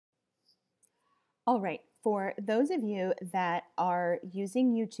All right, for those of you that are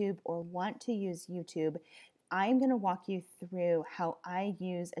using YouTube or want to use YouTube, I'm going to walk you through how I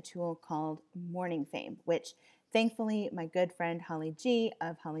use a tool called Morning Fame, which thankfully my good friend Holly G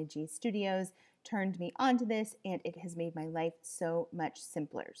of Holly G Studios turned me onto this, and it has made my life so much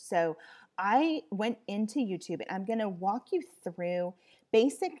simpler. So I went into YouTube and I'm going to walk you through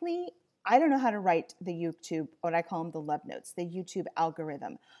basically. I don't know how to write the YouTube, what I call them the love notes, the YouTube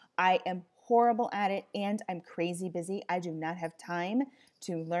algorithm. I am horrible at it and I'm crazy busy. I do not have time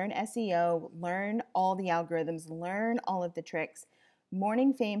to learn SEO, learn all the algorithms, learn all of the tricks.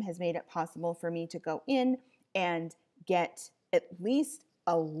 Morning Fame has made it possible for me to go in and get at least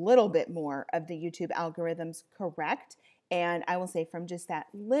a little bit more of the YouTube algorithms correct. And I will say from just that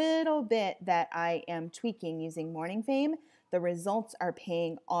little bit that I am tweaking using Morning Fame, the results are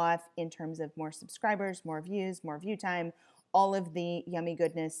paying off in terms of more subscribers, more views, more view time, all of the yummy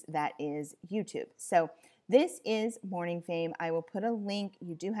goodness that is YouTube. So this is Morning Fame. I will put a link.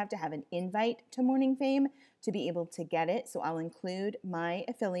 You do have to have an invite to Morning Fame to be able to get it. So I'll include my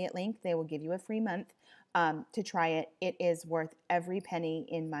affiliate link. They will give you a free month to try it. It is worth every penny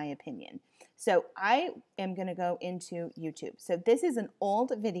in my opinion. So I am going to go into YouTube. So this is an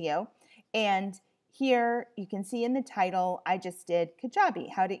old video, and here you can see in the title, I just did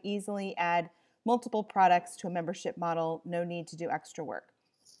Kajabi, how to easily add multiple products to a membership model, no need to do extra work.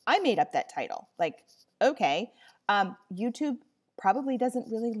 I made up that title. Like, okay, YouTube probably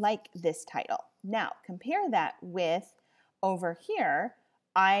doesn't really like this title. Now, compare that with over here,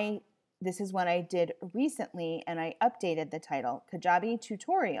 this is what I did recently, and I updated the title, Kajabi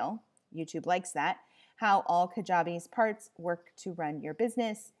Tutorial, YouTube likes that, how all Kajabi's parts work to run your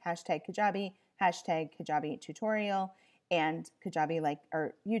business, hashtag Kajabi, hashtag Kajabi Tutorial, and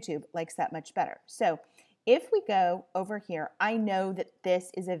YouTube likes that much better. So if we go over here, I know that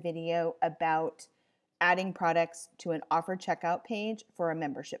this is a video about adding products to an offer checkout page for a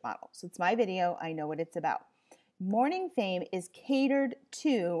membership model. So it's my video. I know what it's about. Morning Fame is catered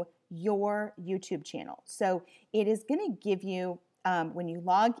to your YouTube channel. So it is going to give you, when you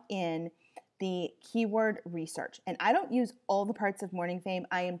log in, the keyword research. And I don't use all the parts of Morning Fame.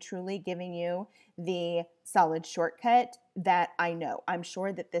 I am truly giving you the solid shortcut that I know. I'm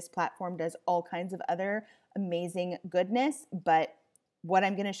sure that this platform does all kinds of other amazing goodness, but what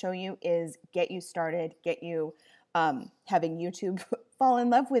I'm going to show you is get you started, get you having YouTube fall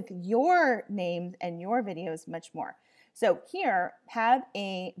in love with your names and your videos much more. So here, have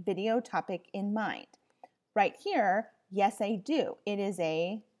a video topic in mind. Right here, yes, I do. It is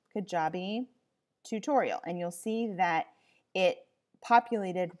a Kajabi tutorial, and you'll see that it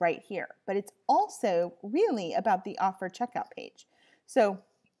populated right here, but it's also really about the offer checkout page. So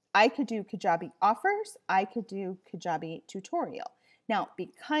I could do Kajabi offers, I could do Kajabi tutorial. Now,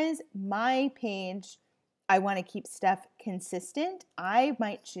 because my page, I want to keep stuff consistent, I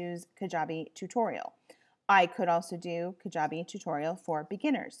might choose Kajabi tutorial. I could also do Kajabi tutorial for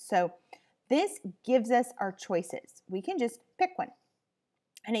beginners. So this gives us our choices. We can just pick one.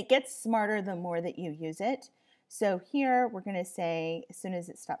 And it gets smarter the more that you use it. So here we're going to say, as soon as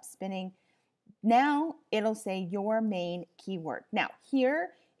it stops spinning, now it'll say your main keyword. Now here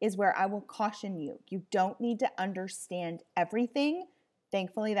is where I will caution you. You don't need to understand everything.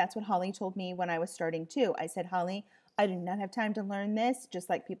 Thankfully, that's what Holly told me when I was starting too. I said, Holly, I do not have time to learn this, just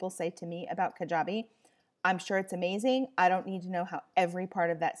like people say to me about Kajabi. I'm sure it's amazing. I don't need to know how every part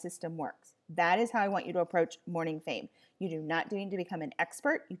of that system works. That is how I want you to approach Morning Fame. You do not need to become an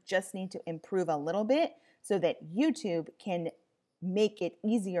expert. You just need to improve a little bit so that YouTube can make it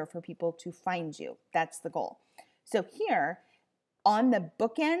easier for people to find you. That's the goal. So here on the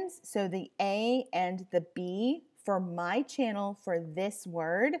bookends, so the A and the B for my channel for this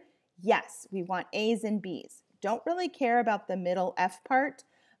word, yes, we want A's and B's. Don't really care about the middle F part.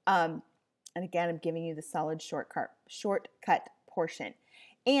 And again, I'm giving you the solid shortcut portion.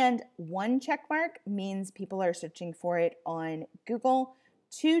 And 1 check mark means people are searching for it on Google.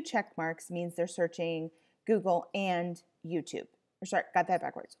 2 check marks means they're searching Google and YouTube. Or sorry, got that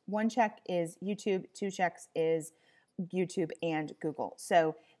backwards. 1 check is YouTube, 2 checks is YouTube and Google.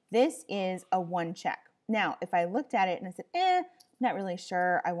 So this is a 1 check. Now, if I looked at it and I said, not really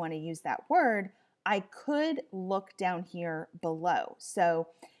sure I want to use that word, I could look down here below. So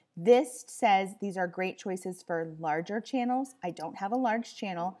this says these are great choices for larger channels. I don't have a large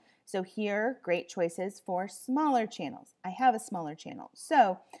channel. So here, great choices for smaller channels. I have a smaller channel.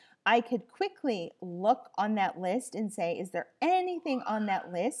 So I could quickly look on that list and say, is there anything on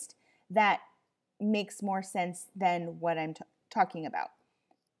that list that makes more sense than what I'm talking about?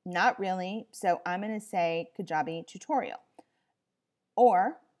 Not really. So I'm going to say Kajabi tutorial.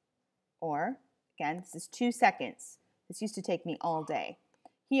 Or Again, this is 2 seconds. This used to take me all day.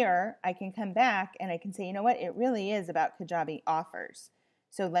 Here, I can come back and I can say, you know what? It really is about Kajabi offers.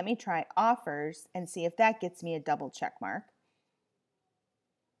 So let me try offers and see if that gets me a double check mark.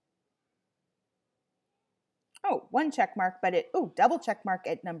 Oh, 1 check mark, but double check mark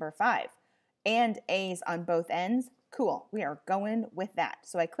at number 5. And A's on both ends. Cool, we are going with that.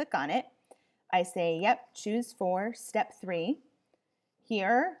 So I click on it. I say, yep, choose for step 3.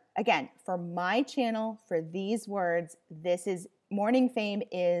 Here, again, for my channel, for these words, this is Morning Fame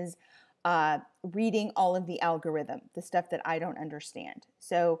is reading all of the algorithm, the stuff that I don't understand.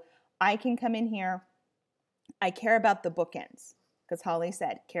 So I can come in here. I care about the bookends because Holly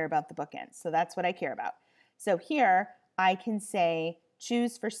said care about the bookends. So that's what I care about. So here I can say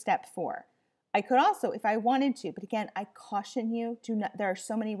choose for step 4. I could also, if I wanted to, but again, I caution you, do not, there are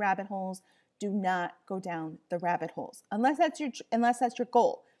so many rabbit holes. Do not go down the rabbit holes unless that's your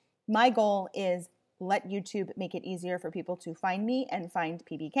goal. My goal is let YouTube make it easier for people to find me and find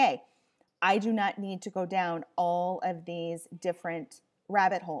PBK. I do not need to go down all of these different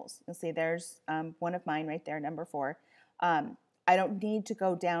rabbit holes. You'll see there's one of mine right there, number 4. I don't need to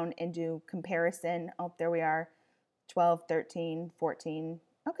go down and do comparison. Oh, there we are, 12, 13, 14.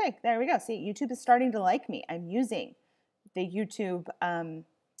 Okay, there we go. See, YouTube is starting to like me. I'm using the YouTube,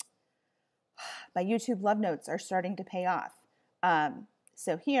 my YouTube love notes are starting to pay off.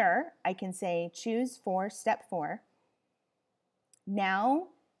 So here I can say choose for step 4. Now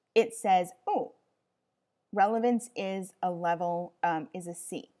it says, oh, relevance is a level, is a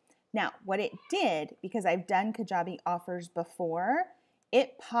C. Now what it did, because I've done Kajabi offers before,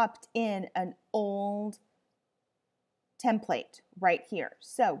 it popped in an old template right here.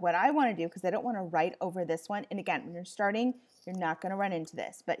 So what I want to do, because I don't want to write over this one, and again, when you're starting, you're not going to run into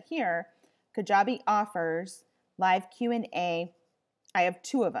this, but here, Kajabi offers live Q&A. I have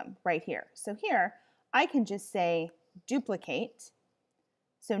 2 of them right here. So here, I can just say duplicate.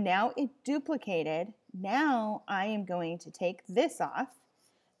 So now it duplicated. Now I am going to take this off,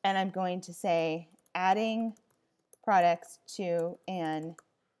 and I'm going to say adding products to an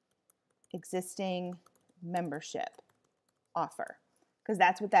existing membership offer, because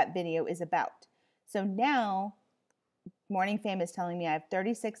that's what that video is about. So now Morning Fame is telling me I have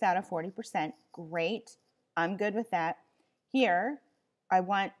 36 out of 40%. Great. I'm good with that. Here, I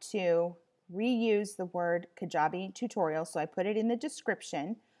want to reuse the word Kajabi tutorial, so I put it in the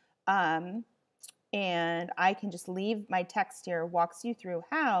description. And I can just leave my text here, walks you through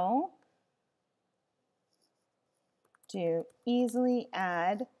how to easily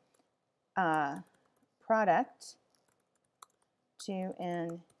add a product to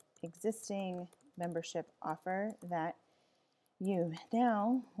an existing membership offer that you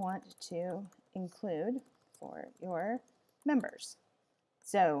now want to include for your members.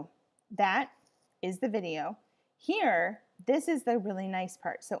 So that is the video. Here, this is the really nice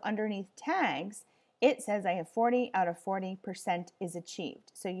part. So underneath tags, it says I have 40 out of 40% is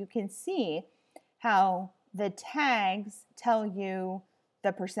achieved. So you can see how the tags tell you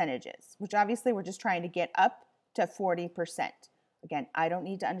the percentages, which obviously we're just trying to get up to 40%. Again, I don't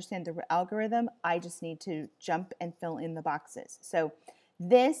need to understand the algorithm. I just need to jump and fill in the boxes. So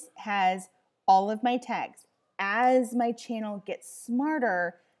this has all of my tags. As my channel gets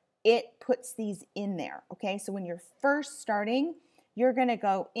smarter, it puts these in there, okay? So when you're first starting, you're gonna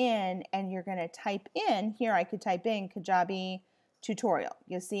go in and you're gonna type in, here I could type in Kajabi tutorial.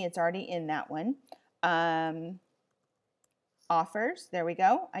 You'll see it's already in that one. Offers, there we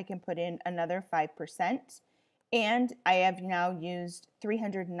go. I can put in another 5%. And I have now used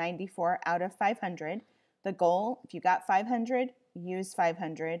 394 out of 500. The goal, if you got 500, use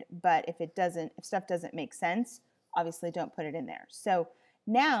 500. But if stuff doesn't make sense, obviously don't put it in there. So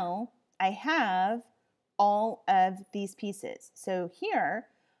now I have all of these pieces. So here,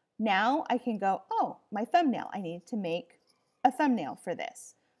 now I can go, oh, my thumbnail. I need to make a thumbnail for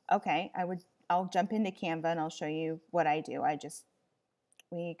this. Okay, I'll jump into Canva and I'll show you what I do.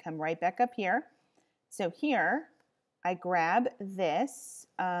 We come right back up here. So here, I grab this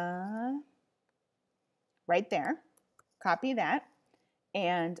right there, copy that,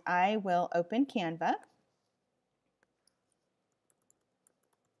 and I will open Canva.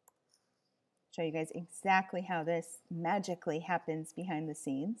 Show you guys exactly how this magically happens behind the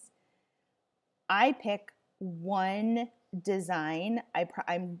scenes. I pick one design. I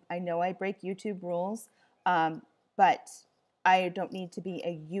know I break YouTube rules, but I don't need to be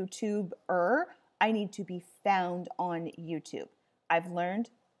a YouTuber. I need to be found on YouTube. I've learned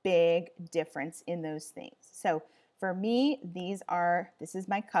big difference in those things. So for me, this is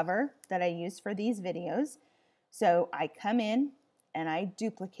my cover that I use for these videos. So I come in and I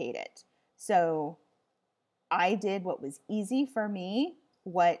duplicate it. So I did what was easy for me,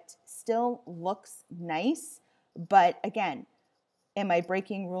 what still looks nice, but again, am I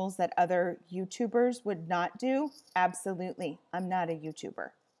breaking rules that other YouTubers would not do? Absolutely. I'm not a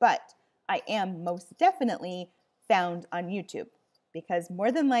YouTuber, but I am most definitely found on YouTube because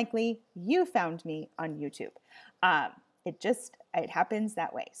more than likely you found me on YouTube. It happens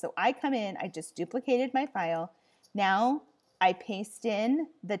that way. So I come in, I just duplicated my file. Now I paste in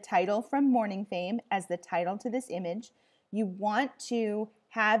the title from Morning Fame as the title to this image. You want to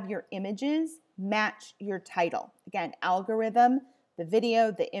have your images match your title. Again, algorithm, the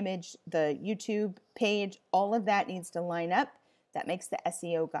video, the image, the YouTube page, all of that needs to line up. That makes the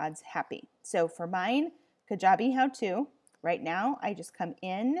SEO gods happy. So for mine, Kajabi How To, right now I just come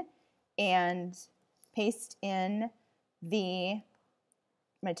in and paste in I'm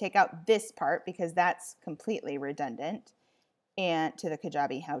going to take out this part because that's completely redundant, and to the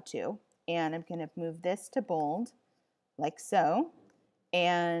Kajabi How To. And I'm going to move this to bold, like so.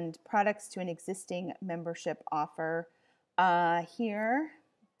 And products to an existing membership offer. Here,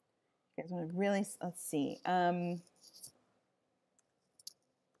 you guys want to really, let's see. Adding.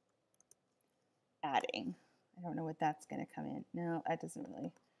 I don't know what that's going to come in. No, that doesn't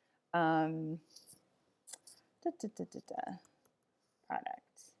really. Product.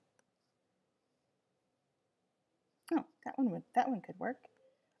 Oh, that one could work.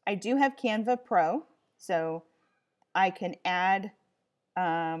 I do have Canva Pro, so I can add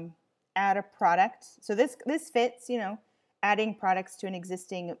a product. So this fits, you know, adding products to an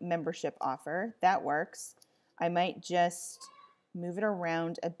existing membership offer. That works. I might just move it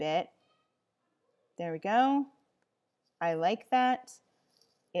around a bit. There we go. I like that.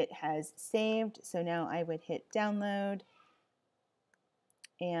 It has saved. So now I would hit download.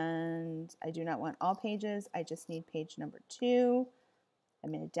 And I do not want all pages. I just need page number 2.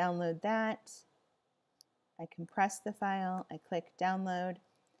 I'm going to download that. I compress the file. I click download.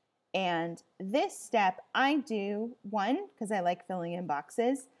 And this step I do, one, because I like filling in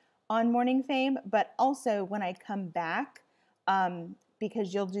boxes on Morning Fame, but also when I come back,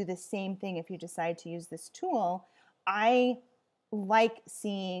 because you'll do the same thing if you decide to use this tool, I like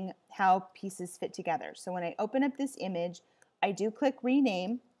seeing how pieces fit together. So when I open up this image, I do click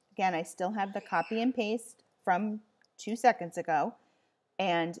rename. Again, I still have the copy and paste from 2 seconds ago.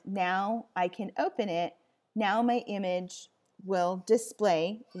 And now I can open it. Now my image will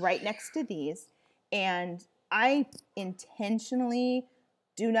display right next to these. And I intentionally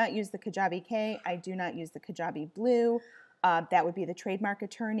do not use the Kajabi K. I do not use the Kajabi Blue. That would be the trademark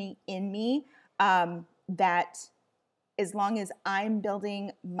attorney in me. That as long as I'm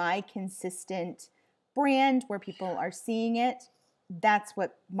building my consistent brand where people are seeing it, that's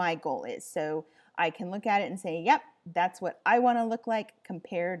what my goal is. So I can look at it and say, yep, that's what I want to look like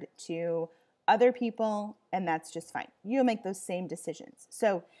compared to other people, and that's just fine. You'll make those same decisions.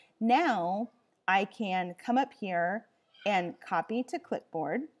 So now I can come up here and copy to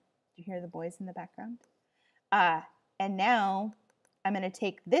clipboard. Do you hear the boys in the background? And now I'm going to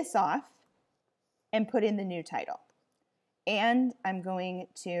take this off and put in the new title. And I'm going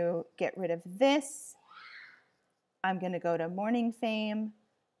to get rid of this. I'm going to go to Morning Fame.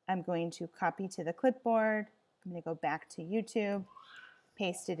 I'm going to copy to the clipboard. I'm going to go back to YouTube,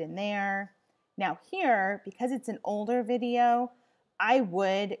 paste it in there. Now here, because it's an older video, I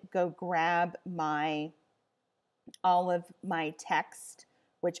would go grab all of my text,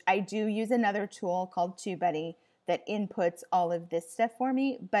 which I do use another tool called TubeBuddy that inputs all of this stuff for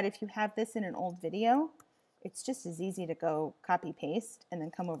me. But if you have this in an old video, it's just as easy to go copy paste and then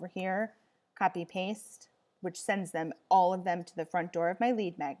come over here, copy paste, which sends all of them to the front door of my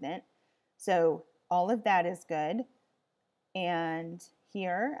lead magnet. So all of that is good. And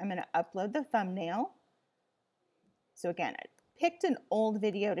here I'm going to upload the thumbnail. So again, I picked an old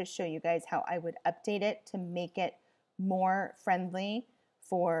video to show you guys how I would update it to make it more friendly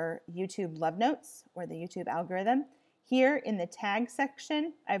for YouTube Love Notes or the YouTube algorithm. Here in the tag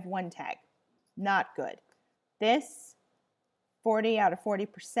section, I have one tag. Not good. This, 40 out of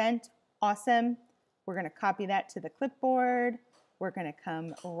 40%, awesome. We're going to copy that to the clipboard. We're going to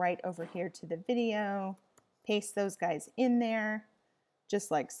come right over here to the video, paste those guys in there,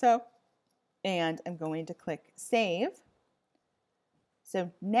 just like so. And I'm going to click save.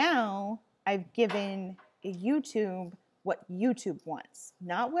 So now I've given YouTube what YouTube wants,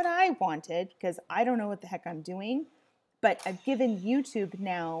 not what I wanted, because I don't know what the heck I'm doing. But I've given YouTube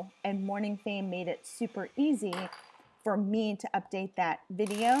now, and Morning Fame made it super easy for me to update that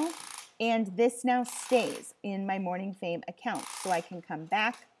video. And this now stays in my Morning Fame account. So I can come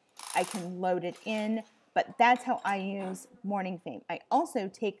back, I can load it in. But that's how I use Morning Fame. I also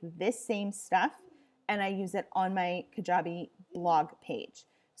take this same stuff and I use it on my Kajabi blog page,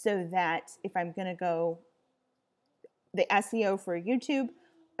 so that if I'm going to go the SEO for YouTube,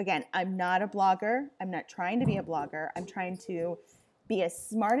 again, I'm not a blogger. I'm not trying to be a blogger. I'm trying to be as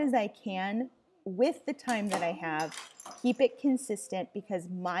smart as I can with the time that I have, keep it consistent, because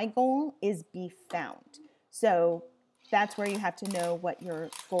my goal is be found. So that's where you have to know what your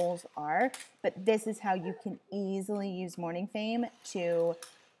goals are. But this is how you can easily use Morning Fame to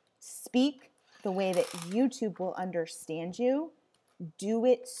speak the way that YouTube will understand you, do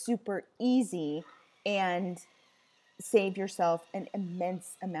it super easy, and save yourself an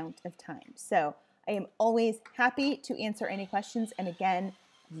immense amount of time. So I am always happy to answer any questions. And again,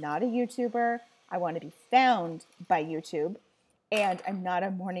 I'm not a YouTuber. I want to be found by YouTube. And I'm not a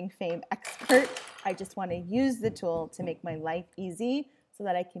Morning Fame expert. I just want to use the tool to make my life easy so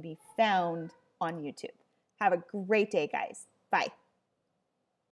that I can be found on YouTube. Have a great day, guys. Bye.